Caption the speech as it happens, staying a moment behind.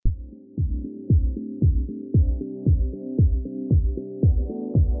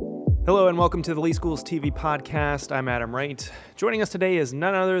Hello and welcome to the Lee Schools TV podcast. I'm Adam Wright. Joining us today is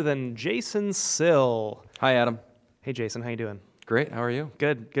none other than Jason Sill. Hi, Adam. Hey, Jason. How you doing? Great. How are you?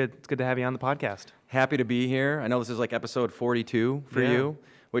 Good. It's good to have you on the podcast. Happy to be here. I know this is like episode 42 for Yeah. you,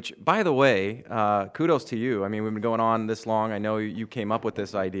 which, by the way, kudos to you. I mean, we've been going on this long. I know you came up with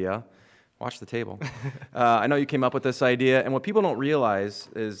this idea. Watch the table. I know you came up with this idea, and what people don't realize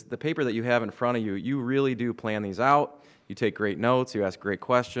is the paper that you have in front of you, you really do plan these out. You take great notes, you ask great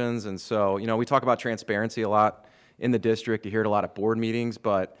questions, and so, we talk about transparency a lot in the district. You hear it a lot at board meetings,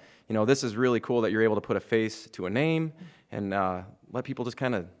 but, this is really cool that you're able to put a face to a name and let people just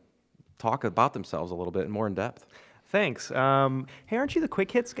kind of talk about themselves a little bit more in depth. Thanks. Hey, aren't you the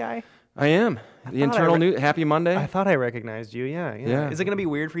Quick Hits guy? I am. The internal news. Happy Monday. I thought I recognized you. Yeah. Yeah. Is it going to be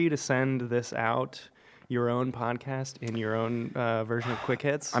weird for you to send this out, your own podcast, in your own version of Quick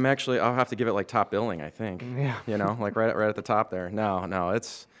Hits? I'll have to give it like top billing, I think. Yeah. Like right at the top there. No,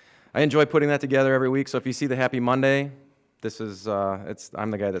 I enjoy putting that together every week. So if you see the Happy Monday, this is,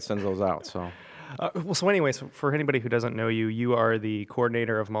 I'm the guy that sends those out, so. Anyways, for anybody who doesn't know you, you are the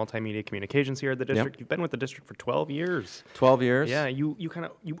coordinator of multimedia communications here at the district. Yep. You've been with the district for 12 years. 12 years? Yeah, you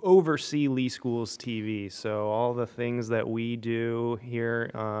oversee Lee Schools TV. So all the things that we do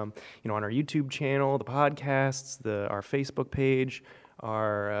here, on our YouTube channel, the podcasts, our Facebook page,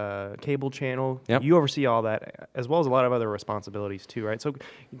 our cable channel. Yep. You oversee all that, as well as a lot of other responsibilities too, right? So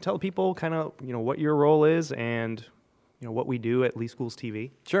you tell people kind of, what your role is and what we do at Lee Schools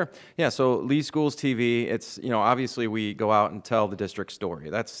TV. Sure. Yeah, so Lee Schools TV, it's, obviously we go out and tell the district story.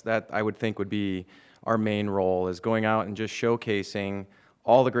 That I would think would be our main role, is going out and just showcasing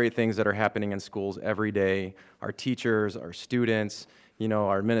all the great things that are happening in schools every day. Our teachers, our students,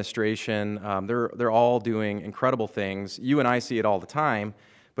 our administration, they're all doing incredible things. You and I see it all the time,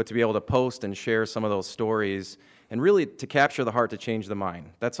 but to be able to post and share some of those stories and really to capture the heart to change the mind.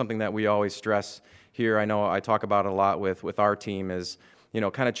 That's something that we always stress here. I know I talk about it a lot with our team, is,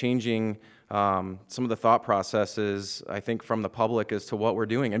 kind of changing some of the thought processes, I think, from the public as to what we're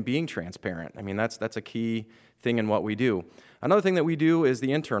doing and being transparent. I mean, that's a key thing in what we do. Another thing that we do is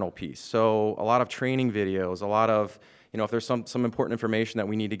the internal piece. So a lot of training videos, a lot of, if there's some important information that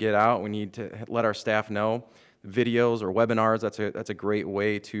we need to get out, we need to let our staff know. Videos or webinars, that's a great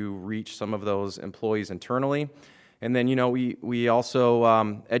way to reach some of those employees internally. And then, we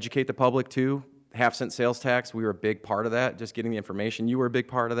also educate the public too. Half-cent sales tax, we were a big part of that, just getting the information. You were a big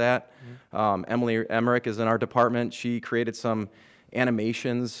part of that. Mm-hmm. Emily Emmerich is in our department. She created some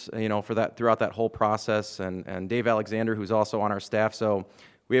animations, for that throughout that whole process, and Dave Alexander, who's also on our staff. So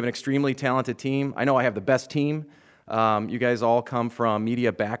we have an extremely talented team. I know I have the best team. You guys all come from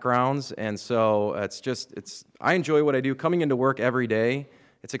media backgrounds, and so I enjoy what I do. Coming into work every day,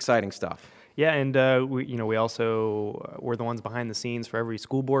 it's exciting stuff. Yeah, and we also we're the ones behind the scenes for every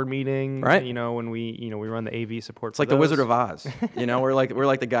school board meeting. Right. When we run the AV support. It's like the Wizard of Oz. We're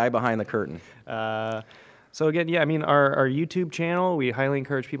like the guy behind the curtain. So again, yeah, I mean, our YouTube channel, we highly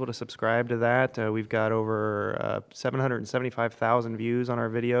encourage people to subscribe to that. We've got over 775,000 views on our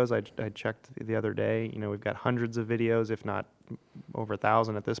videos. I checked the other day. We've got hundreds of videos, if not over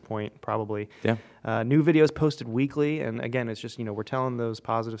 1,000 at this point, probably. Yeah. New videos posted weekly, and again, it's just, we're telling those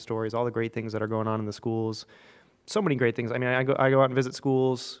positive stories, all the great things that are going on in the schools. So many great things. I mean, I go out and visit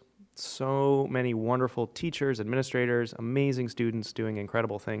schools. So many wonderful teachers, administrators, amazing students doing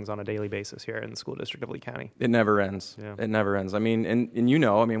incredible things on a daily basis here in the school district of Lee County. It never ends. Yeah. It never ends. I mean,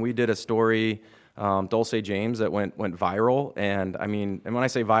 and we did a story, Dulce James, that went viral. And when I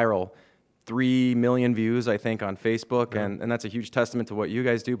say viral, 3 million views, I think, on Facebook, yeah. and that's a huge testament to what you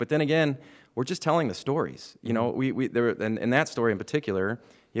guys do. But then again, we're just telling the stories. And in that story in particular,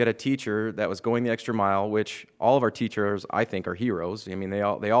 you had a teacher that was going the extra mile, which all of our teachers, I think, are heroes. I mean, they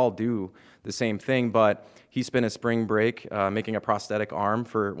all do the same thing, but he spent a spring break making a prosthetic arm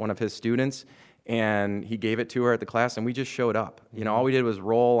for one of his students, and he gave it to her at the class, and we just showed up. All we did was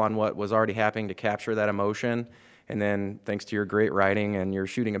roll on what was already happening to capture that emotion, and then thanks to your great writing and your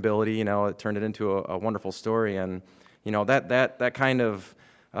shooting ability, it turned it into a wonderful story. And, that kind of,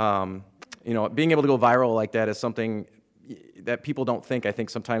 being able to go viral like that is something that people don't think. I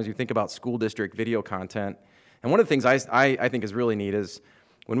think sometimes you think about school district video content. And one of the things I think is really neat is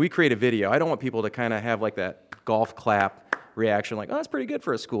when we create a video, I don't want people to kind of have like that golf clap reaction, like, oh, that's pretty good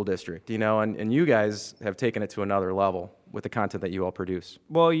for a school district, and you guys have taken it to another level with the content that you all produce.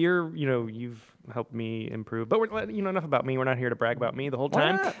 Well, you've helped me improve, but enough about me. We're not here to brag about me the whole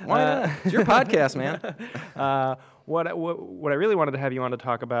time. Why not? It's your podcast, man. What I really wanted to have you on to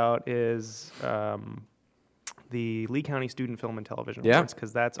talk about is the Lee County Student Film and Television Awards,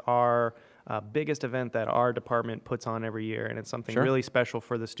 because that's our biggest event that our department puts on every year, and it's something Sure. really special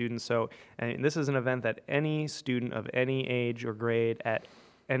for the students. So, and this is an event that any student of any age or grade at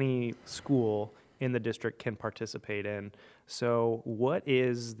any school in the district can participate in. So, what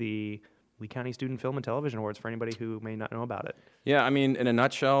is the Lee County Student Film and Television Awards for anybody who may not know about it? Yeah, I mean, in a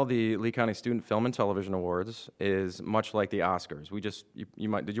nutshell, the Lee County Student Film and Television Awards is much like the Oscars.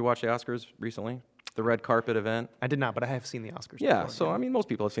 Did you watch the Oscars recently? The red carpet event? I did not, but I have seen the Oscars Yeah, before. so I mean, most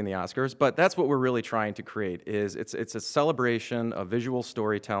people have seen the Oscars, but that's what we're really trying to create. It's a celebration of visual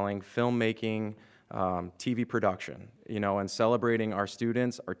storytelling, filmmaking, TV production, and celebrating our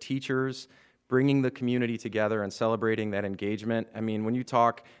students, our teachers, bringing the community together and celebrating that engagement. I mean, we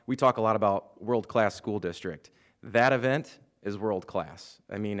talk a lot about world-class school district. That event is world-class.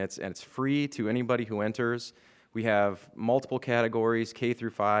 I mean, it's free to anybody who enters. We have multiple categories: K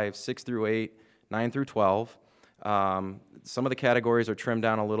through 5, 6 through 8. 9 through 12. Some of the categories are trimmed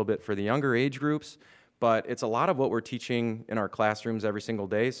down a little bit for the younger age groups, but it's a lot of what we're teaching in our classrooms every single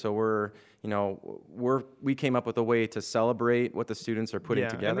day. So we came up with a way to celebrate what the students are putting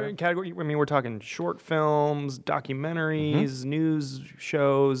together. And category, I mean, we're talking short films, documentaries, news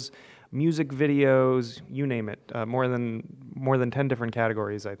shows, music videos, you name it. More than 10 different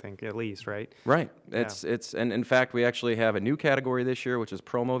categories, I think, at least, right? Right. And in fact, we actually have a new category this year, which is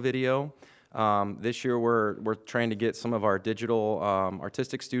promo video. This year, we're trying to get some of our digital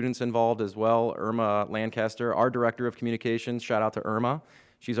artistic students involved as well. Irma Lancaster, our director of communications, shout out to Irma.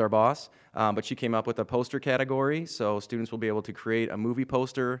 She's our boss. But she came up with a poster category, so students will be able to create a movie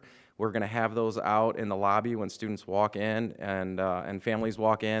poster. We're going to have those out in the lobby when students walk in and families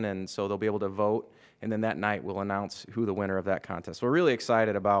walk in, and so they'll be able to vote. And then that night, we'll announce who the winner of that contest. So we're really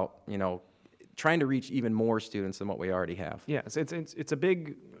excited about trying to reach even more students than what we already have. Yeah, it's a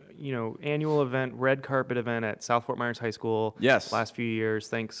big annual event, red carpet event at South Fort Myers High School. Yes. Last few years.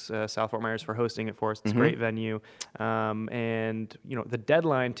 Thanks, South Fort Myers, for hosting it for us. It's a great venue. And the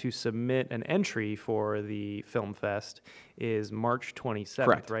deadline to submit an entry for the Film Fest is March 27th,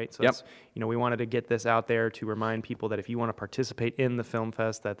 Correct. right? So Yep. we wanted to get this out there to remind people that if you want to participate in the Film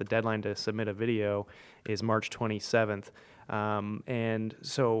Fest, that the deadline to submit a video is March 27th. And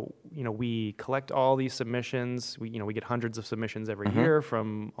so, we collect all these submissions. We get hundreds of submissions every year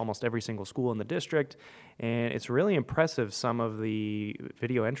from almost every single school in the district. And it's really impressive, some of the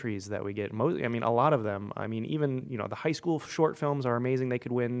video entries that we get. A lot of them. I mean, even, the high school short films are amazing. They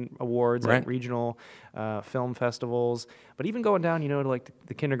could win awards Right. at regional film festivals. But even going down, to like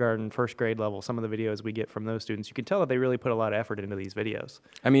the kindergarten, first grade level, some of the videos we get from those students, you can tell that they really put a lot of effort into these videos.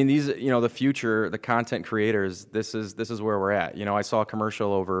 I mean, these, the future, the content creators, this is where we're at. I saw a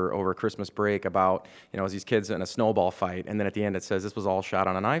commercial over Christmas break about, these kids in a snowball fight, and then at the end it says this was all shot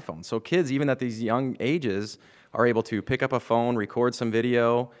on an iPhone. So kids, even at these young ages, are able to pick up a phone, record some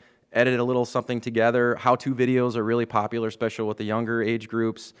video, edit a little something together. How-to videos are really popular, especially with the younger age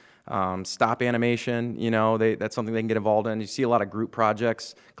groups. Stop animation, that's something they can get involved in. You see a lot of group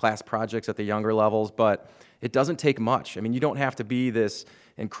projects, class projects at the younger levels, but it doesn't take much. I mean, you don't have to be this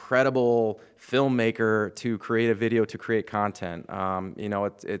incredible filmmaker to create a video, to create content.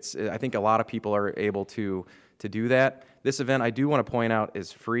 I think a lot of people are able to do that. This event, I do want to point out,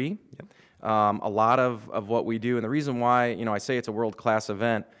 is free. Yep. A lot of what we do, and the reason why, I say it's a world-class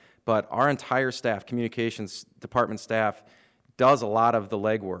event, but our entire staff, communications department staff, does a lot of the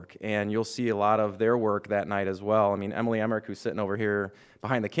legwork, and you'll see a lot of their work that night as well. I mean, Emily Emmerich, who's sitting over here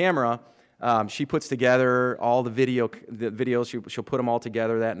behind the camera, she puts together all the videos. She'll put them all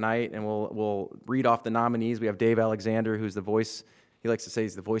together that night, and we'll read off the nominees. We have Dave Alexander, who's the voice. He likes to say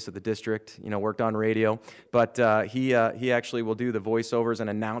he's the voice of the district. Worked on radio, but he actually will do the voiceovers and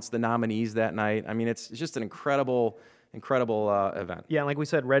announce the nominees that night. I mean, it's just an incredible event. Yeah, and like we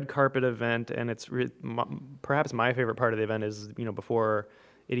said, red carpet event, and it's perhaps my favorite part of the event is, before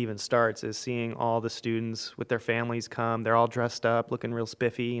it even starts, is seeing all the students with their families come. They're all dressed up, looking real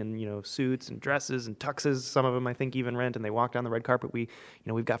spiffy, and suits and dresses and tuxes. Some of them, I think, even rent, and they walk down the red carpet. We've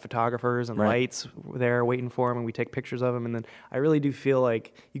got photographers and Right. lights there waiting for them, and we take pictures of them. And then I really do feel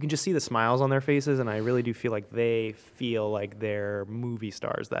like you can just see the smiles on their faces, and I really do feel like they feel like they're movie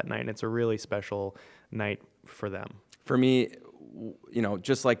stars that night. And it's a really special night for them. For me,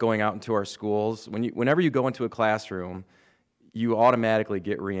 just like going out into our schools, whenever you go into a classroom, you automatically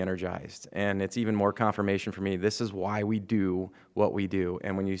get re-energized. And it's even more confirmation for me. This is why we do what we do.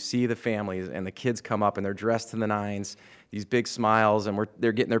 And when you see the families and the kids come up and they're dressed in the nines, these big smiles, and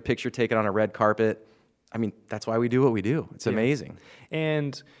they're getting their picture taken on a red carpet, I mean, that's why we do what we do. It's amazing.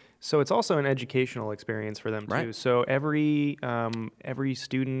 And so it's also an educational experience for them too. Right. So every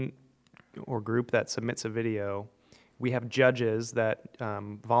student or group that submits a video, we have judges that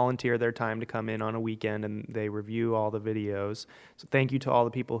volunteer their time to come in on a weekend, and they review all the videos. So thank you to all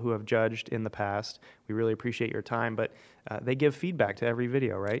the people who have judged in the past. We really appreciate your time, but they give feedback to every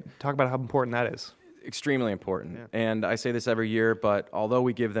video, right? Talk about how important that is. Extremely important. Yeah. And I say this every year, but although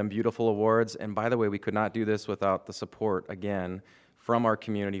we give them beautiful awards, and by the way, we could not do this without the support, again, from our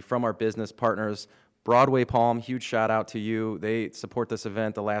community, from our business partners. Broadway Palm, huge shout out to you. They support this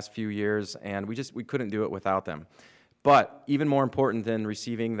event the last few years, and we couldn't do it without them. But even more important than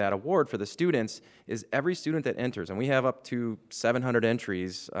receiving that award for the students is every student that enters, and we have up to 700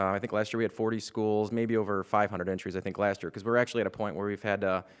 entries. I think last year we had 40 schools, maybe over 500 entries, I think, last year, because we're actually at a point where we've had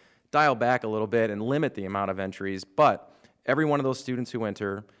to dial back a little bit and limit the amount of entries. But every one of those students who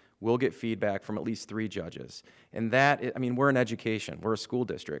enter will get feedback from at least 3 judges. And that, I mean, we're in education, we're a school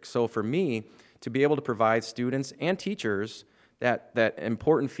district. So for me, to be able to provide students and teachers that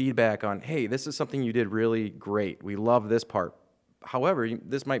important feedback on, hey, this is something you did really great. We love this part. However,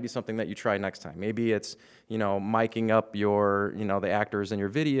 this might be something that you try next time. Maybe it's, miking up your, the actors in your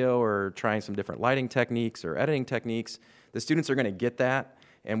video, or trying some different lighting techniques or editing techniques. The students are going to get that,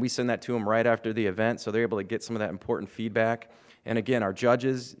 and we send that to them right after the event, so they're able to get some of that important feedback. And again, our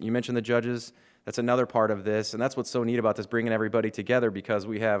judges, you mentioned the judges, that's another part of this, and that's what's so neat about this, bringing everybody together, because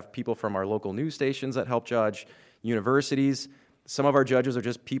we have people from our local news stations that help judge, universities. Some of our judges are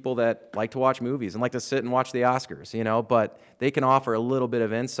just people that like to watch movies and like to sit and watch the Oscars, but they can offer a little bit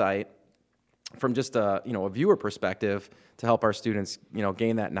of insight from just a viewer perspective to help our students,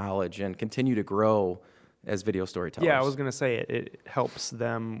 gain that knowledge and continue to grow as video storytellers. Yeah, I was going to say it helps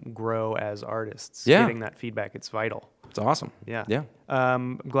them grow as artists. Yeah. Getting that feedback, it's vital. It's awesome. Yeah. Yeah.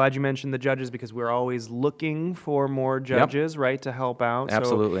 I'm glad you mentioned the judges, because we're always looking for more judges, right, to help out.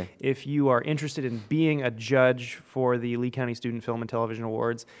 Absolutely. So if you are interested in being a judge for the Lee County Student Film and Television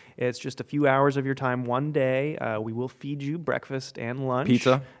Awards, it's just a few hours of your time one day. We will feed you breakfast and lunch.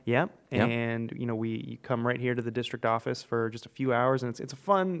 Pizza. Yep. Yep. And, you come right here to the district office for just a few hours, and it's a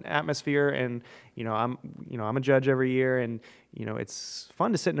fun atmosphere. And, I'm a judge every year, and, it's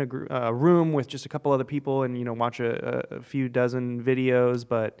fun to sit in a room with just a couple other people and, watch a few dozen videos,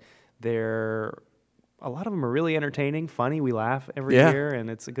 but a lot of them are really entertaining, funny. We laugh every year, and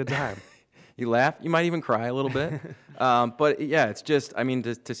it's a good time. You laugh. You might even cry a little bit. But yeah, it's just,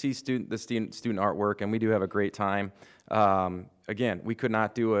 to see student artwork, and we do have a great time. Again, we could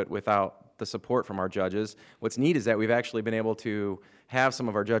not do it without the support from our judges. What's neat is that we've actually been able to have some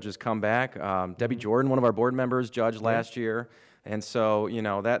of our judges come back. Debbie Jordan, one of our board members, judged last year. And so,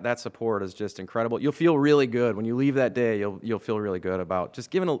 that support is just incredible. You'll feel really good when you leave that day. You'll feel really good about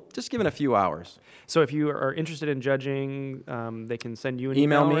just giving a few hours. So if you are interested in judging, they can send you an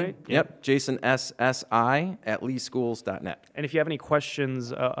email me. Right? Yep, jasonssi@leeschools.net. And if you have any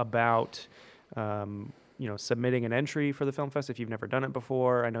questions about submitting an entry for the Film Fest, if you've never done it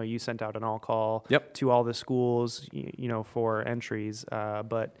before, I know you sent out an all-call to all the schools, for entries.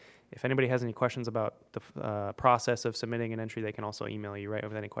 But if anybody has any questions about the process of submitting an entry, they can also email you, right,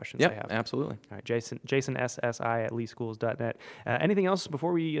 with any questions they have. Absolutely. All right, jasonssi@leeschools.net. Anything else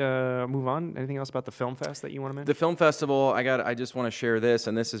before we move on? Anything else about the Film Fest that you want to mention? The Film Festival, I just want to share this,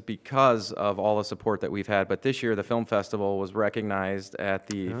 and this is because of all the support that we've had. But this year, the Film Festival was recognized at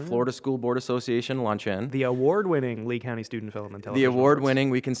the Florida School Board Association luncheon. The award-winning Lee County Student Film and Television The award-winning,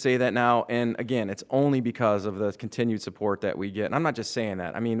 we can say that now. And again, it's only because of the continued support that we get. And I'm not just saying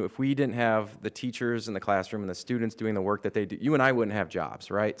that. If we didn't have the teachers in the classroom and the students doing the work that they do, you and I wouldn't have jobs,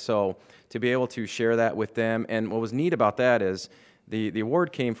 right? So to be able to share that with them, and what was neat about that is the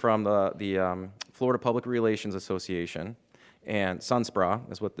award came from the Florida Public Relations Association, and SUNSPRA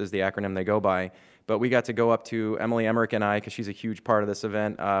is the acronym they go by. But we got to go up to Emily Emmerich and I, because she's a huge part of this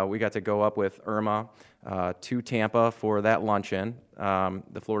event. We got to go up with Irma to Tampa for that luncheon,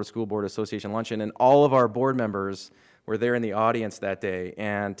 the Florida School Board Association luncheon, and all of our board members were there in the audience that day.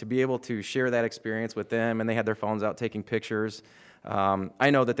 And to be able to share that experience with them, and they had their phones out taking pictures.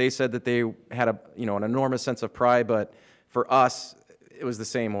 I know that they said that they had an enormous sense of pride, but for us, it was the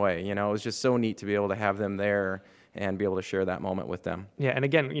same way. It was just so neat to be able to have them there and be able to share that moment with them. Yeah, and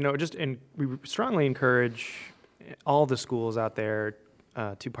again, we strongly encourage all the schools out there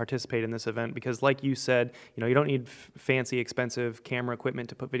to participate in this event, because like you said, you don't need fancy, expensive camera equipment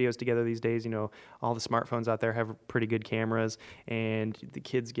to put videos together these days. All the smartphones out there have pretty good cameras, and the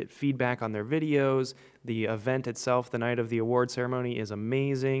kids get feedback on their videos. The event itself, the night of the award ceremony, is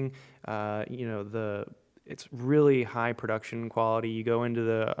amazing. it's really high production quality. You go into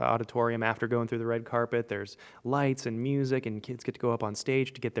the auditorium after going through the red carpet, there's lights and music, and kids get to go up on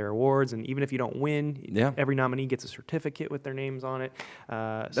stage to get their awards. And even if you don't win, Yeah. every nominee gets a certificate with their names on it.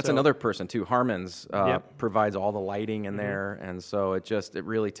 That's another person too. Harmon's Yep. provides all the lighting in there, and so it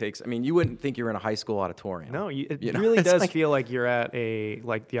really takes. I mean, you wouldn't think you're in a high school auditorium. No, it You know, really it's does like- feel like you're at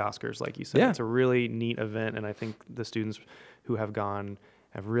like the Oscars, like you said. Yeah. It's a really neat event, and I think the students who have gone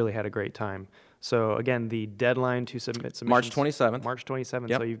have really had a great time. So again, the deadline to submit submissions March 27th. March 27th.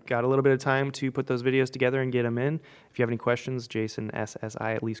 Yep. So you've got a little bit of time to put those videos together and get them in. If you have any questions, Jason,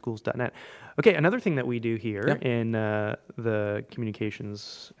 SSI@leeschools.net. Okay, another thing that we do here Yep. in the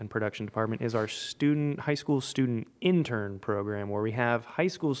communications and production department is our high school student intern program, where we have high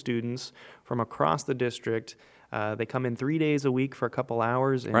school students from across the district. They come in 3 days a week for a couple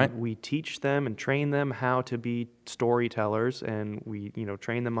hours, and Right. we teach them and train them how to be storytellers, and we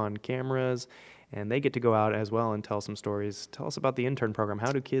train them on cameras, and they get to go out as well and tell some stories. Tell us about the intern program.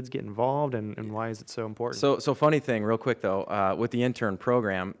 How do kids get involved, and why is it so important? So funny thing, real quick though, with the intern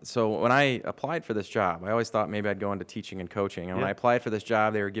program. So when I applied for this job, I always thought maybe I'd go into teaching and coaching. And when Yeah. I applied for this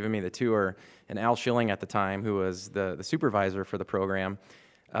job, they were giving me the tour, and Al Schilling at the time, who was the supervisor for the program,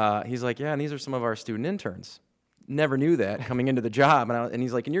 he's like, "Yeah, and these are some of our student interns." Never knew that coming into the job, and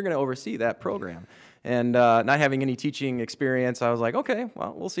he's like, "And you're going to oversee that program." And not having any teaching experience, I was like, "Okay,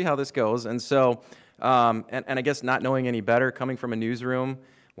 well, we'll see how this goes." And so, and I guess not knowing any better, coming from a newsroom,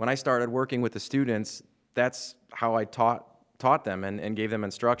 when I started working with the students, that's how I taught them and gave them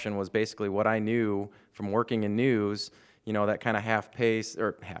instruction, was basically what I knew from working in news. That kind of fast-paced,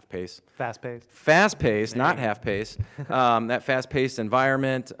 not half-paced, that fast-paced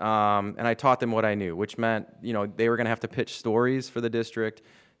environment, and I taught them what I knew, which meant, they were going to have to pitch stories for the district,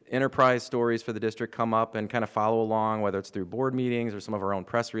 enterprise stories for the district, come up and kind of follow along, whether it's through board meetings or some of our own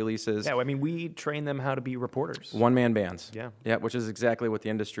press releases. Yeah, I mean, we train them how to be reporters. One-man bands. Yeah. Yeah, which is exactly what the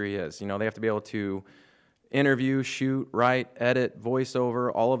industry is. They have to be able to interview, shoot, write, edit,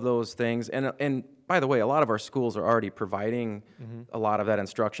 voiceover, all of those things. And by the way, a lot of our schools are already providing a lot of that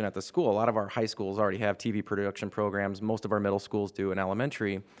instruction at the school. A lot of our high schools already have TV production programs. Most of our middle schools do in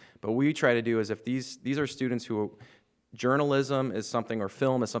elementary. But what we try to do is, if these are students who journalism is something, or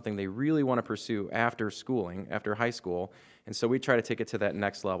film is something they really want to pursue after schooling, after high school, and so we try to take it to that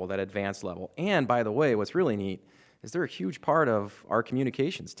next level, that advanced level. And by the way, what's really neat is they're a huge part of our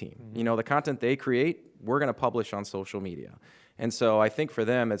communications team. The content they create, we're going to publish on social media. And so I think for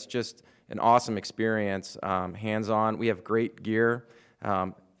them, it's just an awesome experience, hands-on. We have great gear.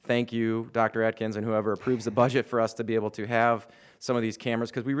 Thank you, Dr. Atkins, and whoever approves the budget for us to be able to have some of these cameras,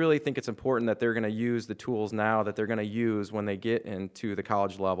 because we really think it's important that they're going to use the tools now that they're going to use when they get into the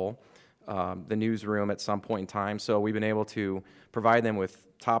college level, the newsroom at some point in time. So we've been able to provide them with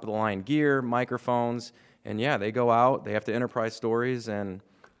top-of-the-line gear, microphones, and yeah, they go out, they have to enterprise stories, and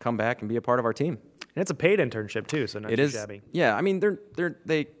come back and be a part of our team. And it's a paid internship too, so not It too is, shabby. yeah. I mean,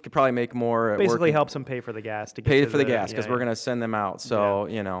 they could probably make more. Basically working- helps them pay for the gas to get pay to for the gas, because yeah, we're yeah. going to send them out. So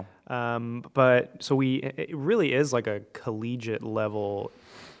But so it really is like a collegiate level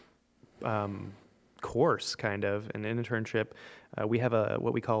course, kind of an internship. We have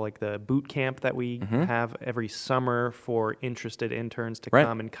what we call like the boot camp that we have every summer for interested interns to Right.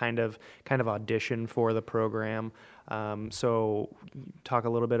 come and kind of audition for the program. So talk a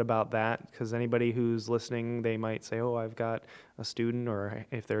little bit about that, because anybody who's listening, they might say, "Oh, I've got a student," or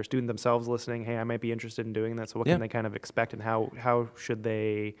if they're a student themselves listening, "Hey, I might be interested in doing that." So what Yeah. can they kind of expect, and how should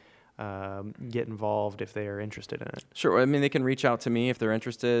they get involved if they are interested in it? Sure. I mean, they can reach out to me if they're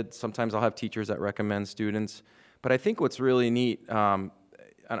interested. Sometimes I'll have teachers that recommend students. But I think what's really neat, and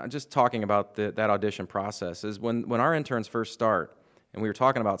I'm just talking about that audition process, is when our interns first start, and we were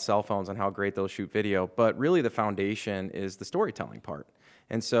talking about cell phones and how great they'll shoot video, but really the foundation is the storytelling part.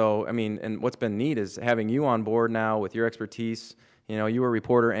 And so, I mean, and what's been neat is having you on board now with your expertise. You were a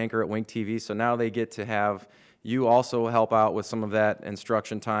reporter anchor at Wink TV, so now they get to have you also help out with some of that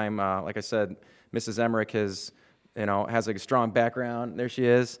instruction time. Like I said, Mrs. Emmerich has a strong background. There she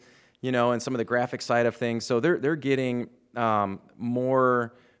is. And some of the graphic side of things. So they're getting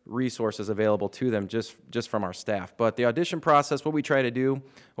more resources available to them just from our staff. But the audition process, what we try to do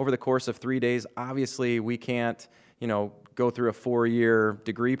over the course of 3 days, obviously we can't, go through a 4-year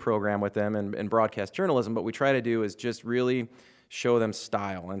degree program with them in broadcast journalism. But we try to do is just really show them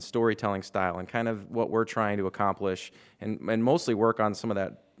style and storytelling style and kind of what we're trying to accomplish, and mostly work on some of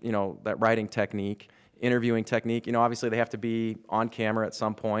that, that writing technique, interviewing technique. Obviously they have to be on camera at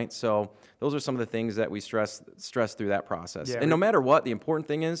some point. So those are some of the things that we stress through that process. Yeah, and no matter what, the important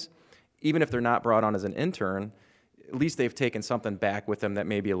thing is, even if they're not brought on as an intern, at least they've taken something back with them that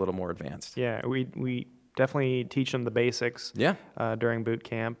may be a little more advanced. Yeah, we definitely teach them the basics Yeah. during boot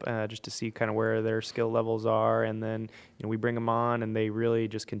camp, just to see kind of where their skill levels are, and then we bring them on, and they really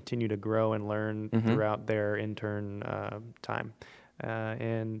just continue to grow and learn throughout their intern time,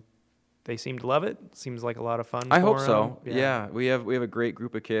 and they seem to love it. Seems like a lot of fun. I for hope so. them. Yeah, we have a great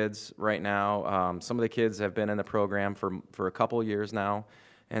group of kids right now. Some of the kids have been in the program for a couple years now,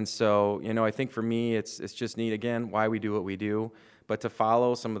 and so I think for me it's just neat again why we do what we do, but to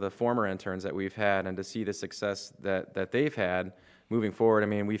follow some of the former interns that we've had and to see the success that they've had moving forward. I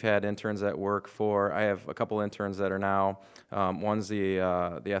mean, we've had interns that work for. I have a couple interns that are now. One's the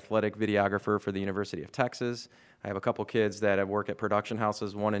athletic videographer for the University of Texas. I have a couple kids that have worked at production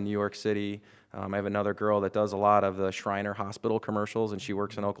houses, one in New York City. I have another girl that does a lot of the Shriner Hospital commercials, and she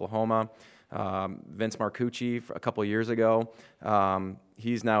works in Oklahoma. Vince Marcucci, a couple years ago,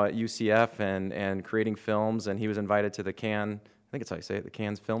 he's now at UCF and creating films, and he was invited to the Cannes, I think it's how you say it, the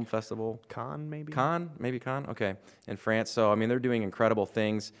Cannes Film Festival. Cannes, maybe? Cannes, okay, in France. So, I mean, they're doing incredible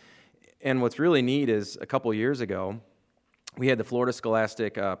things. And what's really neat is a couple years ago, we had the Florida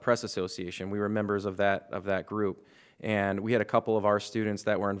Scholastic Press Association. We were members of that group, and we had a couple of our students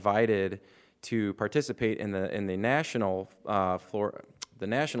that were invited to participate in the national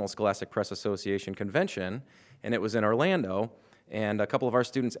Scholastic Press Association convention, and it was in Orlando. And a couple of our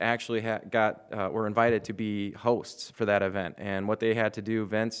students actually were invited to be hosts for that event. And what they had to do,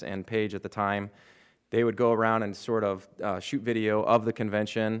 Vince and Paige at the time, they would go around and sort of shoot video of the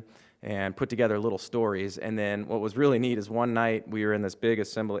convention and put together little stories. And then what was really neat is one night we were in this big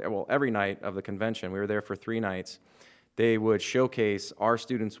assembly, well, every night of the convention, we were there for 3 nights, they would showcase our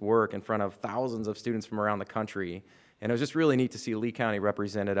students' work in front of thousands of students from around the country. And it was just really neat to see Lee County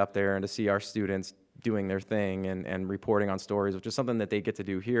represented up there and to see our students doing their thing and reporting on stories, which is something that they get to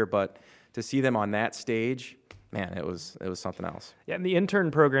do here. But to see them on that stage, man, it was something else. Yeah, and the intern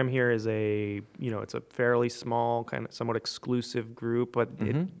program here is it's a fairly small, kind of somewhat exclusive group, but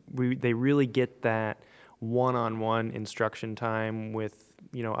they really get that one-on-one instruction time with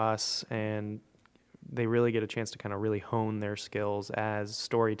us, and they really get a chance to kind of really hone their skills as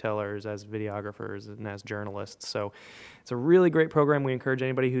storytellers, as videographers, and as journalists. So it's a really great program. We encourage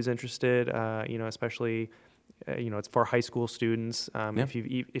anybody who's interested, especially, it's for high school students.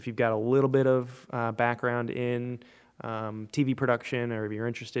 If you've got a little bit of background in TV production, or if you're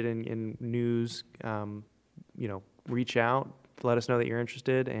interested in news, reach out. Let us know that you're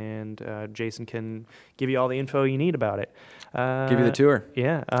interested, and Jason can give you all the info you need about it. Give you the tour.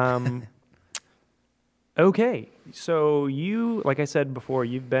 Yeah. Okay, so you, like I said before,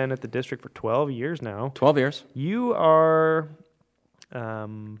 you've been at the district for 12 years now. 12 years. You are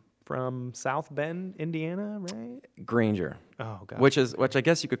from South Bend, Indiana, right? Granger. Oh, gosh. Which I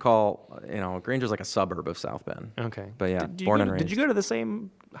guess you could call, Granger's like a suburb of South Bend. Okay. But yeah, and raised. Did you go to the same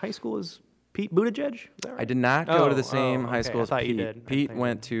high school as Pete Buttigieg? Is that right? I did not go to the same high okay. school I as thought Pete. you did. Pete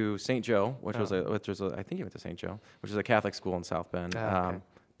went to St. Joe, which was I think he went to St. Joe, which is a Catholic school in South Bend. Okay.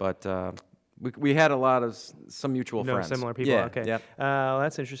 But we had a lot of some mutual friends. Similar people. Yeah, Okay. Yep.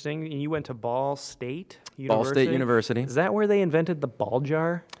 That's interesting. And you went to Ball State University? Ball State University. Is that where they invented the ball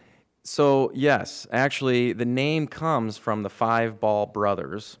jar? So yes, actually, the name comes from the 5 Ball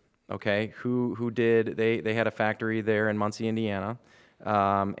brothers. Okay, who did they had a factory there in Muncie, Indiana,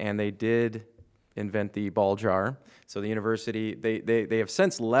 and they did invent the ball jar. So the university they have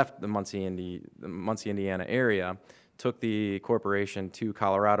since left the Muncie, Indiana area. Took the corporation to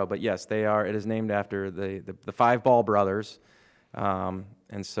Colorado, but yes, it is named after the 5 Ball brothers, and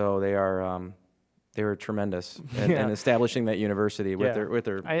so they were tremendous in establishing that university with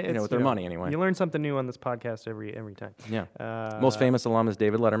their money anyway. You learn something new on this podcast every time. Yeah. Most famous alum is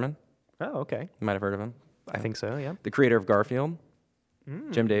David Letterman. Oh, okay. You might have heard of him. I think so. Yeah. The creator of Garfield,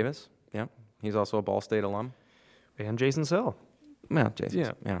 Jim Davis. Yeah, he's also a Ball State alum. And Jason Sill. Well,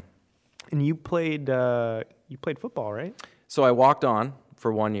 Jason. Yeah. And you played football, right? So I walked on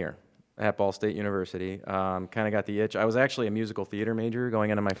for 1 year at Ball State University. Kind of got the itch. I was actually a musical theater major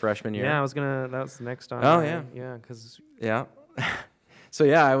going into my freshman year. Yeah, that was the next on. Oh, yeah. Yeah, because. Yeah. So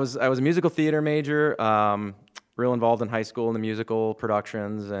yeah, I was a musical theater major. Real involved in high school in the musical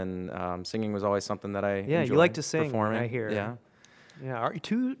productions, and singing was always something that I enjoyed. You like to sing. Performing. I hear. Yeah. Yeah. Are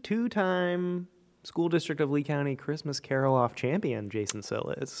you two-time School District of Lee County Christmas Carol-Off champion, Jason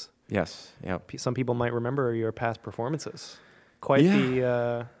Sill is. Yes. Yeah. Some people might remember your past performances. Quite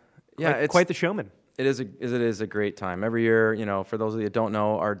the showman. It is a great time. Every year, for those of you that don't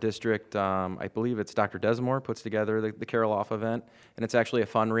know, our district, I believe it's Dr. Desmore, puts together the Carol Off event, and it's actually a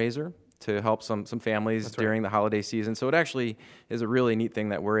fundraiser to help some families during the holiday season. So it actually is a really neat thing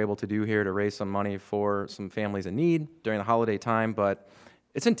that we're able to do here to raise some money for some families in need during the holiday time. But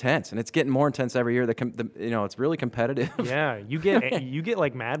It's intense, and it's getting more intense every year. It's really competitive. Yeah, you get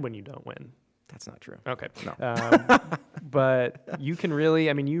like mad when you don't win. That's not true. Okay. No. But you can really,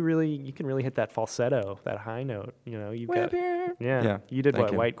 you can really hit that falsetto, that high note. You've got, Yeah. You did Thank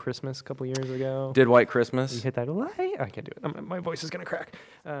what, you. White Christmas a couple years ago? Did White Christmas. You hit that, I can't do it. My voice is going to crack.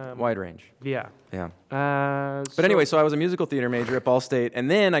 Wide range. Yeah. Yeah. But Anyway, so I was a musical theater major at Ball State, and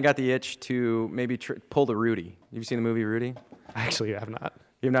then I got the itch to maybe pull the Rudy. You've seen the movie Rudy? Actually, I have not.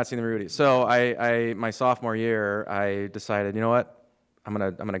 You've not seen the Rudy. So I my sophomore year, I decided, you know what? I'm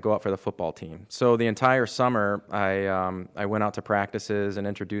gonna go out for the football team. So the entire summer, I went out to practices and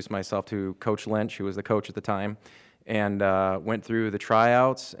introduced myself to Coach Lynch, who was the coach at the time, and went through the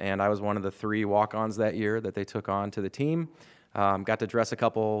tryouts. And I was one of the 3 walk-ons that year that they took on to the team. Got to dress a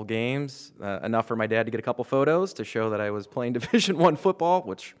couple games, enough for my dad to get a couple photos to show that I was playing Division I football,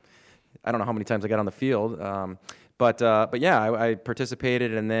 which I don't know how many times I got on the field. But yeah, I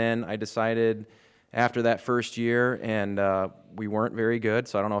participated, and then I decided after that first year, and we weren't very good,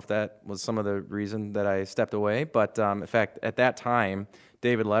 so I don't know if that was some of the reason that I stepped away. But in fact, at that time,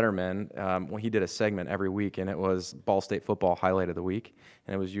 David Letterman, he did a segment every week, and it was Ball State football highlight of the week,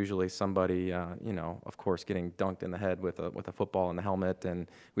 and it was usually somebody, of course, getting dunked in the head with a football in the helmet, and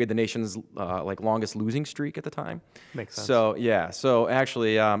we had the nation's longest losing streak at the time. Makes sense. So yeah, so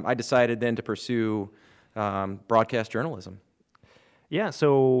actually, I decided then to pursue broadcast journalism. Yeah,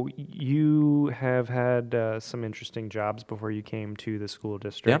 so you have had some interesting jobs before you came to the school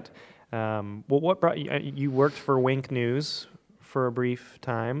district. Well, what brought you? You worked for Wink News for a brief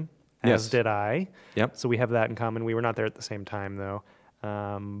time, as Yes. did I. Yep. So we have that in common. We were not there at the same time, though.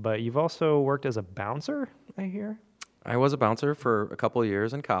 But you've also worked as a bouncer, I hear? I was a bouncer for a couple of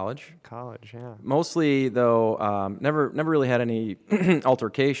years in college. College, yeah. Mostly, though, never really had any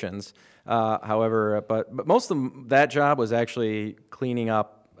altercations. However, but most of that job was actually cleaning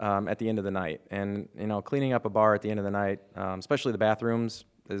up at the end of the night. And cleaning up a bar at the end of the night, especially the bathrooms,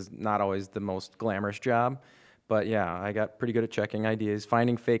 is not always the most glamorous job. But yeah, I got pretty good at checking IDs,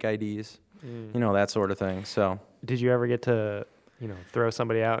 finding fake IDs, that sort of thing. So, Did you ever get to, throw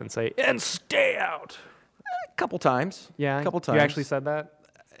somebody out and say, "And stay out"? a couple times. Yeah, a couple times. You actually said that?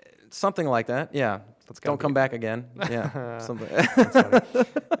 Something like that. Yeah. gotta Don't be- come back again. Yeah. Something.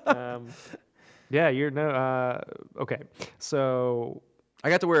 Yeah, okay. So I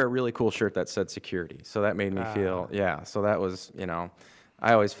got to wear a really cool shirt that said security, so that made me feel, so that was,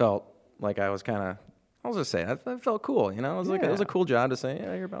 I always felt like I was kind of, I'll just say, I felt cool, it was like, it was a cool job to say,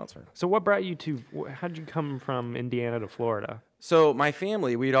 yeah, you're a bouncer. So what brought you to, how did you come from Indiana to Florida? So my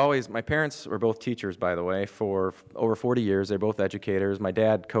family, my parents were both teachers, by the way, for over 40 years. They're both educators. My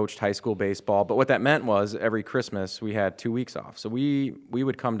dad coached high school baseball, but what that meant was every Christmas we had 2 weeks off. So we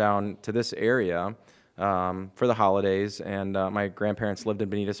would come down to this area for the holidays, and my grandparents lived in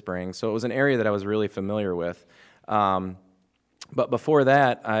Bonita Springs, so it was an area that I was really familiar with. But before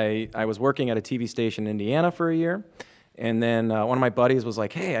that, I was working at a TV station in Indiana for a year, and then one of my buddies was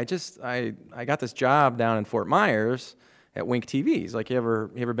like, "Hey, I got this job down in Fort Myers at Wink TV." He's like, you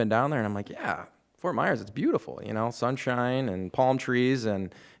ever been down there? And I'm like, yeah, Fort Myers, it's beautiful, sunshine and palm trees.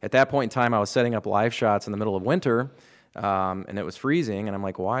 And at that point in time, I was setting up live shots in the middle of winter, and it was freezing. And I'm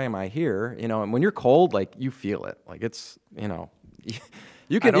like, why am I here? And when you're cold, like, you feel it. Like, it's,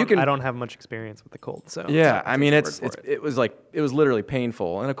 you can. I don't have much experience with the cold, so Yeah, I mean, it was literally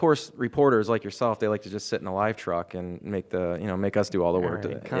painful. And of course, reporters like yourself, they like to just sit in a live truck and make us do all the work.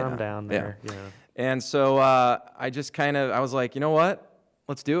 All right, calm down there. Yeah. And so I just I was like, you know what?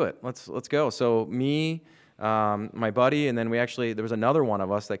 Let's do it. Let's go. So me, my buddy, and then there was another one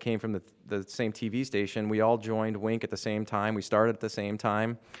of us that came from the same TV station. We all joined Wink at the same time. We started at the same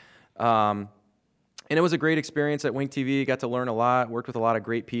time. And it was a great experience at Wink TV. Got to learn a lot, worked with a lot of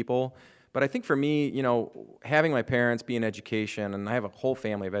great people. But I think for me, having my parents be in education, and I have a whole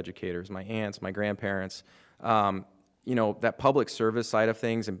family of educators, my aunts, my grandparents, that public service side of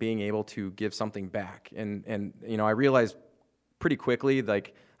things and being able to give something back. And I realized pretty quickly,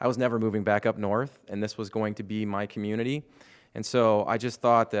 like, I was never moving back up north, and this was going to be my community. And so I just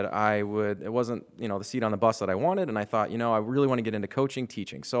thought that it wasn't, the seat on the bus that I wanted, and I thought, I really want to get into coaching,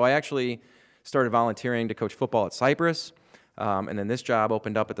 teaching. So I actually started volunteering to coach football at Cypress, and then this job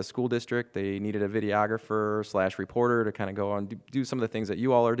opened up at the school district. They needed a videographer/reporter to kind of go on and do some of the things that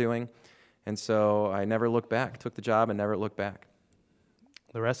you all are doing. And so I never looked back, took the job and never looked back.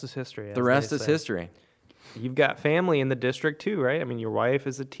 The rest is history. The rest is history. You've got family in the district too, right? I mean, your wife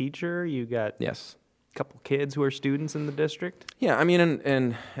is a teacher. You got Yes. a couple kids who are students in the district. Yeah, I mean,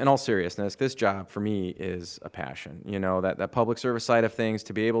 in all seriousness, this job for me is a passion. That public service side of things,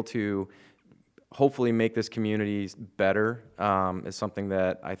 to be able to hopefully make this community better is something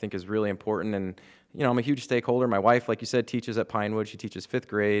that I think is really important. And, I'm a huge stakeholder. My wife, like you said, teaches at Pinewood. She teaches 5th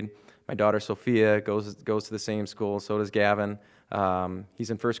grade. My daughter, Sophia, goes to the same school. So does Gavin. He's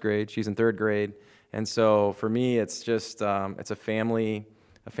in 1st grade. She's in 3rd grade. And so for me, it's just, it's a family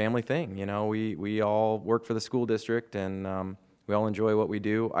thing. We all work for the school district, and we all enjoy what we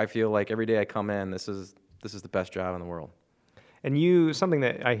do. I feel like every day I come in, this is the best job in the world. And something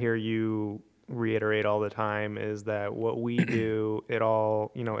that I hear you reiterate all the time is that what we do, it all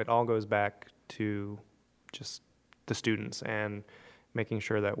goes back to just the students and making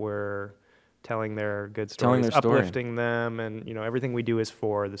sure that we're telling their good stories, uplifting them, and everything we do is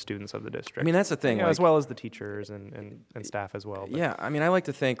for the students of the district. I mean, that's the thing, as well as the teachers and staff as well. But. Yeah, I mean, I like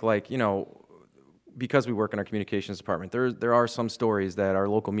to think because we work in our communications department, there are some stories that our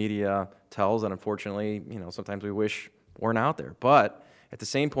local media tells that unfortunately, sometimes we wish weren't out there. But at the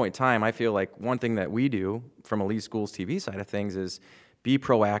same point in time, I feel like one thing that we do from a Lee Schools TV side of things is be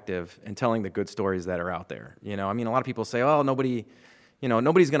proactive in telling the good stories that are out there. I mean, a lot of people say, oh, nobody's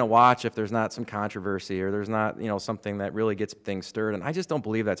going to watch if there's not some controversy or there's not, something that really gets things stirred. And I just don't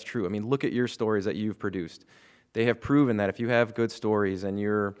believe that's true. I mean, look at your stories that you've produced. They have proven that if you have good stories and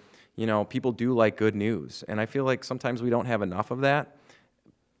people do like good news. And I feel like sometimes we don't have enough of that.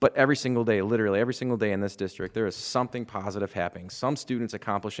 But every single day, literally every single day in this district, there is something positive happening. Some students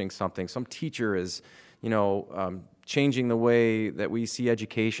accomplishing something. Some teacher is, changing the way that we see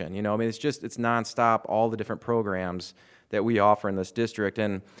education. I mean, it's nonstop, all the different programs that we offer in this district.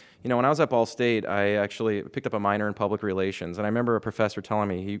 And, when I was at Ball State, I actually picked up a minor in public relations. And I remember a professor telling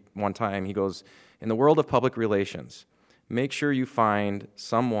me one time, he goes, in the world of public relations, make sure you find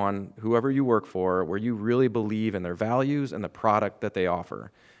someone, whoever you work for, where you really believe in their values and the product that they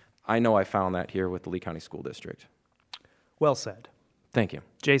offer. I know I found that here with the Lee County School District. Well said. Thank you.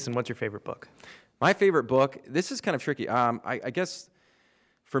 Jason, what's your favorite book? My favorite book, this is kind of tricky. I guess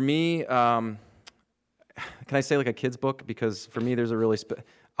for me, can I say like a kid's book? Because for me, there's a really...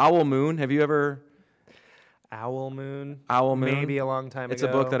 Owl Moon, have you ever... Owl Moon? Owl Moon. Maybe a long time ago. It's a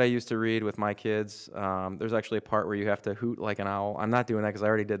book that I used to read with my kids. There's actually a part where you have to hoot like an owl. I'm not doing that because I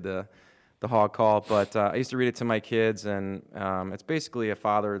already did the hog call, but I used to read it to my kids, and it's basically a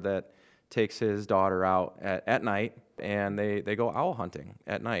father that takes his daughter out at night, and they go owl hunting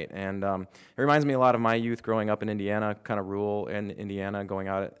at night. And it reminds me a lot of my youth growing up in Indiana, kind of rural in Indiana, going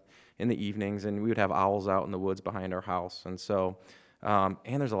out in the evenings, and we would have owls out in the woods behind our house. And so, and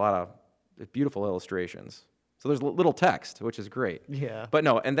there's a lot of beautiful illustrations. So there's little text, which is great. Yeah. But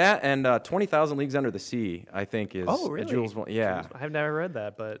no, and 20,000 Leagues Under the Sea, I think is really? Jules. Yeah. I've never read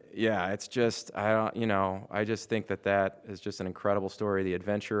that, but yeah, it's just I just think that is just an incredible story, the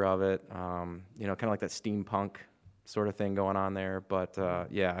adventure of it. Kind of like that steampunk sort of thing going on there. But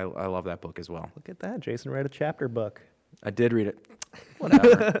yeah, I love that book as well. Look at that, Jason read a chapter book. I did read it.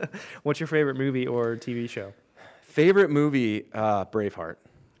 Whatever. What's your favorite movie or TV show? Favorite movie, Braveheart.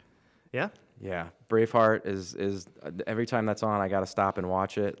 Yeah. Yeah, Braveheart is every time that's on, I got to stop and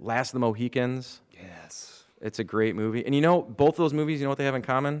watch it. Last of the Mohicans. Yes. It's a great movie. And both those movies, what they have in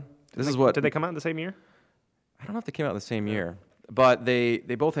common? Did they come out in the same year? I don't know if they came out in the same year, but they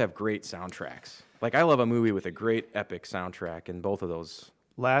both have great soundtracks. Like, I love a movie with a great epic soundtrack in both of those.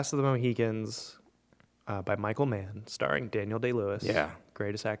 Last of the Mohicans by Michael Mann, starring Daniel Day-Lewis. Yeah.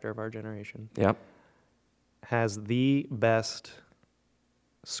 Greatest actor of our generation. Yep. Has the best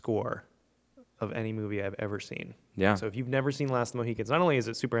score of any movie I've ever seen. Yeah. So if you've never seen Last of the Mohicans, not only is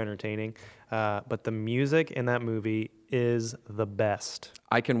it super entertaining, but the music in that movie is the best.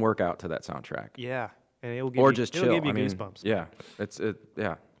 I can work out to that soundtrack. Yeah, and it'll give or you, just it'll chill. give you goosebumps. Yeah, it's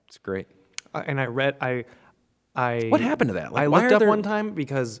great. And I read, What happened to that? Like, I looked up one time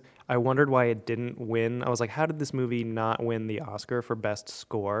because I wondered why it didn't win. I was like, how did this movie not win the Oscar for Best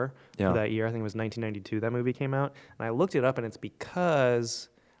Score for that year? I think it was 1992 that movie came out. And I looked it up, and it's because...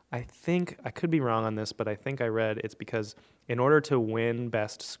 I think, I could be wrong on this, but I think I read it's because in order to win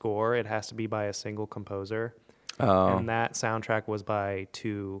Best Score, it has to be by a single composer. Oh. And that soundtrack was by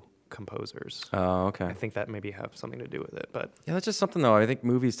 2 composers. Oh, okay. I think that maybe have something to do with it, but... Yeah, that's just something, though. I think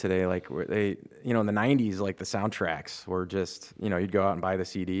movies today, like, in the 90s, like, the soundtracks were just, you'd go out and buy the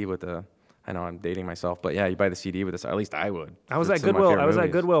CD with the... I know I'm dating myself, but yeah, you buy the CD with this. At least I would. I was at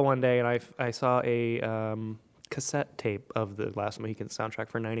Goodwill one day, and I saw a... cassette tape of the Last of the Mohicans soundtrack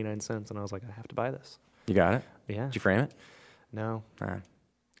for 99 cents, and I was like, I have to buy this. You got it? Yeah. Did you frame it? No. I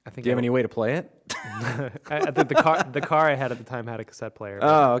think. Do you have any way to play it? the car I had at the time had a cassette player.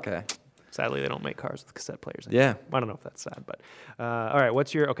 Oh, okay. Sadly, they don't make cars with cassette players anymore. Yeah. I don't know if that's sad, but all right.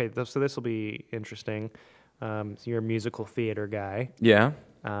 What's your so this will be interesting. So you're a musical theater guy. Yeah.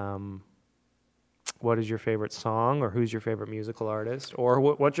 what is your favorite song, or who's your favorite musical artist, or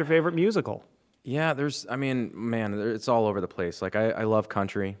what's your favorite musical? Yeah, I mean, man, it's all over the place. Like, I love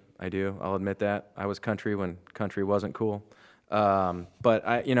country. I do. I'll admit that. I was country when country wasn't cool. But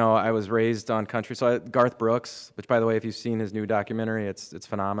I was raised on country. So Garth Brooks, which, by the way, if you've seen his new documentary, it's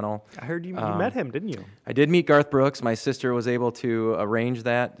phenomenal. I heard you met him, didn't you? I did meet Garth Brooks. My sister was able to arrange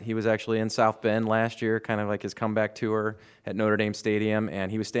that. He was actually in South Bend last year, kind of like his comeback tour at Notre Dame Stadium,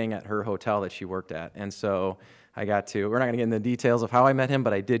 and he was staying at her hotel that she worked at. And so we're not going to get into the details of how I met him,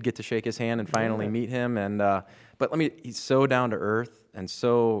 but I did get to shake his hand and finally meet him. And but he's so down to earth and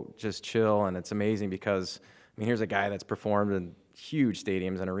so just chill, and it's amazing because, here's a guy that's performed in huge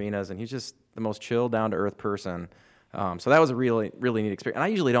stadiums and arenas, and he's just the most chill, down to earth person. So that was a really, really neat experience. And I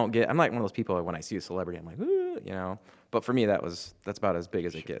usually I'm not one of those people that when I see a celebrity, I'm like, ooh, But for me, that's about as big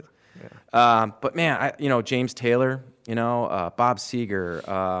as it gets. Yeah. But man, James Taylor, Bob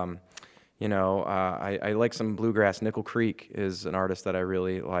Seger, I like some bluegrass. Nickel Creek is an artist that I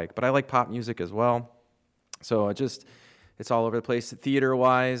really like, but I like pop music as well. So it's all over the place.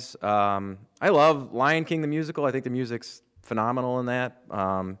 Theater-wise, I love Lion King the musical. I think the music's phenomenal in that.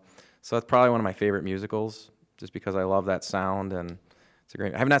 So that's probably one of my favorite musicals, just because I love that sound, and it's a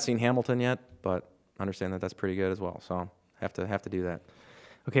great. I have not seen Hamilton yet, but I understand that that's pretty good as well. So have to do that.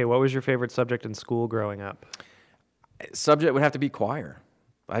 Okay, what was your favorite subject in school growing up? Subject would have to be choir.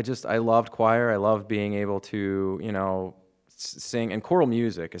 I loved choir. I loved being able to, sing, and choral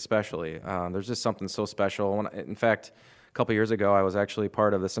music especially. There's just something so special. In fact, a couple years ago, I was actually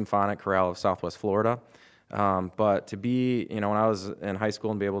part of the Symphonic Chorale of Southwest Florida. But to be, when I was in high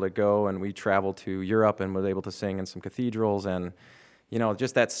school and be able to go, and we traveled to Europe and was able to sing in some cathedrals, and,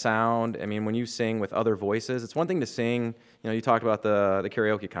 just that sound. When you sing with other voices, it's one thing to sing, you talked about the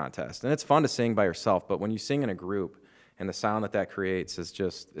karaoke contest, and it's fun to sing by yourself, but when you sing in a group, and the sound that creates is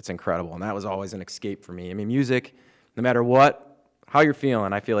it's incredible. And that was always an escape for me. Music, no matter how you're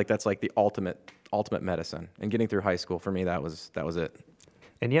feeling, I feel like that's like the ultimate medicine. And getting through high school, for me, that was it.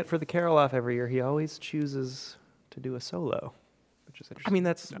 And yet for the Carol Off every year, he always chooses to do a solo, which is interesting.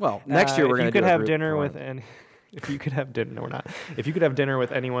 Next year we're going to do If you could have dinner with If you could have dinner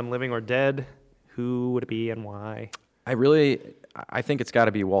with anyone living or dead, who would it be and why? I think it's got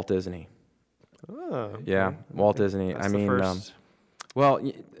to be Walt Disney. Oh, okay. Yeah, Walt Disney. That's the first.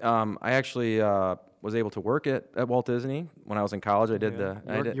 I actually was able to work at Walt Disney when I was in college.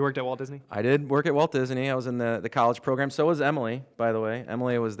 You worked at Walt Disney? I did work at Walt Disney. I was in the college program. So was Emily, by the way.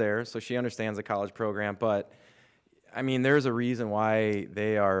 Emily was there, so she understands the college program. But there's a reason why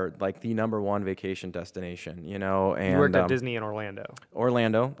they are like the number one vacation destination. And you worked at Disney in Orlando.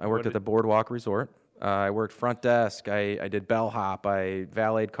 Orlando. I worked at the Boardwalk Resort. I worked front desk. I did bellhop. I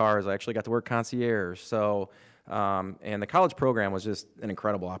valeted cars. I actually got to work concierge. So, and the college program was just an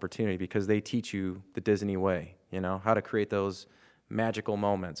incredible opportunity because they teach you the Disney way, how to create those magical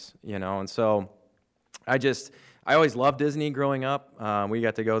moments, And so I always loved Disney growing up. We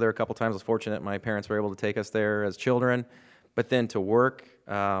got to go there a couple times. I was fortunate my parents were able to take us there as children. But then to work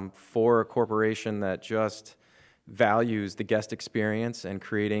for a corporation that just values the guest experience and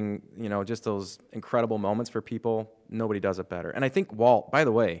creating, just those incredible moments for people, nobody does it better. And I think Walt, by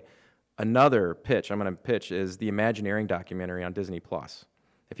the way, another pitch I'm going to pitch is the Imagineering documentary on Disney Plus.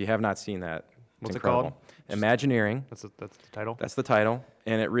 If you have not seen that, What's incredible. It called? Imagineering. That's the title? That's the title.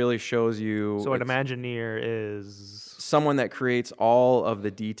 And it really shows you... So an Imagineer is... someone that creates all of the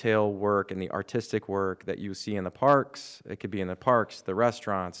detail work and the artistic work that you see in the parks. It could be in the parks, the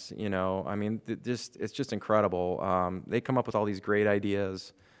restaurants, it's just incredible. They come up with all these great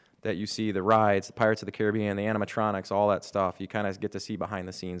ideas that you see, the rides, the Pirates of the Caribbean, the animatronics, all that stuff. You kind of get to see behind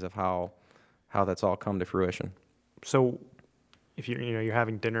the scenes of how that's all come to fruition. So if you're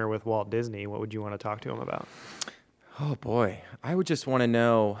having dinner with Walt Disney, what would you want to talk to him about? Oh boy, I would just want to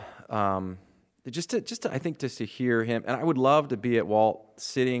know, just to hear him, and I would love to be at Walt,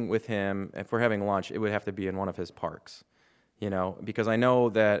 sitting with him. If we're having lunch, it would have to be in one of his parks, because I know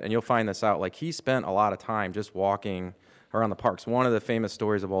that, and you'll find this out. Like, he spent a lot of time just walking around the parks. One of the famous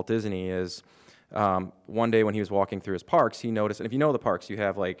stories of Walt Disney is one day when he was walking through his parks, he noticed, and if you know the parks, you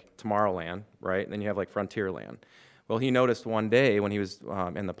have like Tomorrowland, right, and then you have like Frontierland. Well, he noticed one day when he was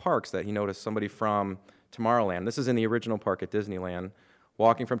in the parks that he noticed somebody from Tomorrowland. This is in the original park at Disneyland,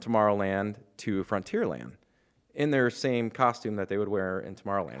 walking from Tomorrowland to Frontierland in their same costume that they would wear in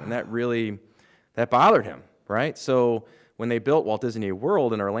Tomorrowland. And that bothered him, right? So when they built Walt Disney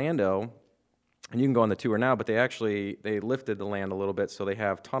World in Orlando, and you can go on the tour now, but they lifted the land a little bit so they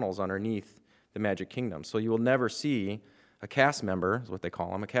have tunnels underneath the Magic Kingdom. So you will never see a cast member, is what they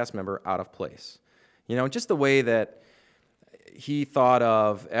call them, a cast member out of place. Just the way that he thought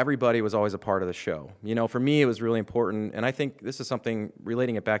of everybody was always a part of the show. You know, for me, it was really important, and I think this is something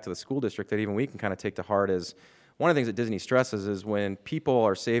relating it back to the school district that even we can kind of take to heart is one of the things that Disney stresses is when people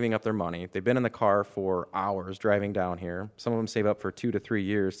are saving up their money, they've been in the car for hours driving down here. Some of them save up for 2 to 3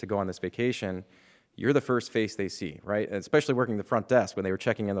 years to go on this vacation. You're the first face they see, right? And especially working the front desk when they were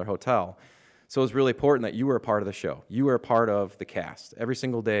checking in their hotel. So it was really important that you were a part of the show. You were a part of the cast. Every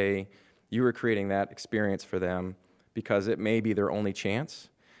single day, you were creating that experience for them because it may be their only chance.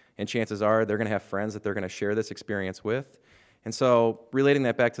 And chances are they're going to have friends that they're going to share this experience with. And so relating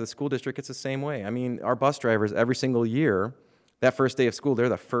that back to the school district, it's the same way. I mean, our bus drivers, every single year, that first day of school, they're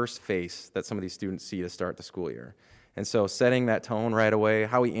the first face that some of these students see to start the school year. And so setting that tone right away,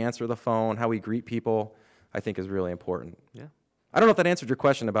 how we answer the phone, how we greet people, I think is really important. Yeah. I don't know if that answered your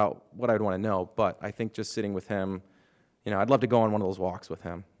question about what I'd want to know, but I think just sitting with him, you know, I'd love to go on one of those walks with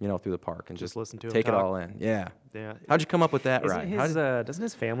him, you know, through the park and just listen to him take it talk. all in. Yeah. Yeah. How'd you come up with that, Isn't Ryan? his, doesn't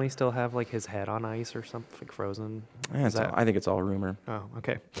his family still have like his head on ice or something, like frozen? Yeah, Is that- I think it's all rumor. Oh,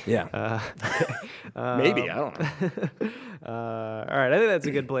 okay. Yeah. Okay. Maybe, I don't know. All right, I think that's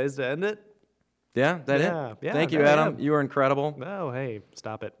a good place to end it. Yeah, that Yeah, it? yeah, Thank you, no, Adam. yeah. You were incredible. Oh, hey,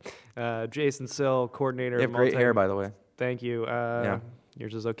 stop it. Jason Sill, coordinator. You have great hair, by the way. Thank you. Yeah.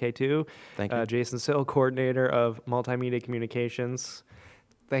 Yours is okay too. Thank you. Jason Sill, coordinator of multimedia communications.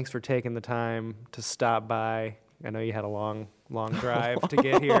 Thanks for taking the time to stop by. I know you had a long drive to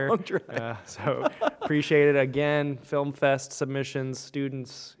get here. Long drive. So appreciate it. Again, Film Fest submissions,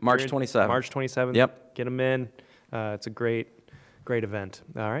 students. March you're in- 27th. March 27th. Yep. Get them in. It's a great event.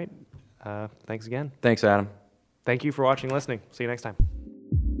 All right. Thanks again. Thanks, Adam. Thank you for watching and listening. See you next time.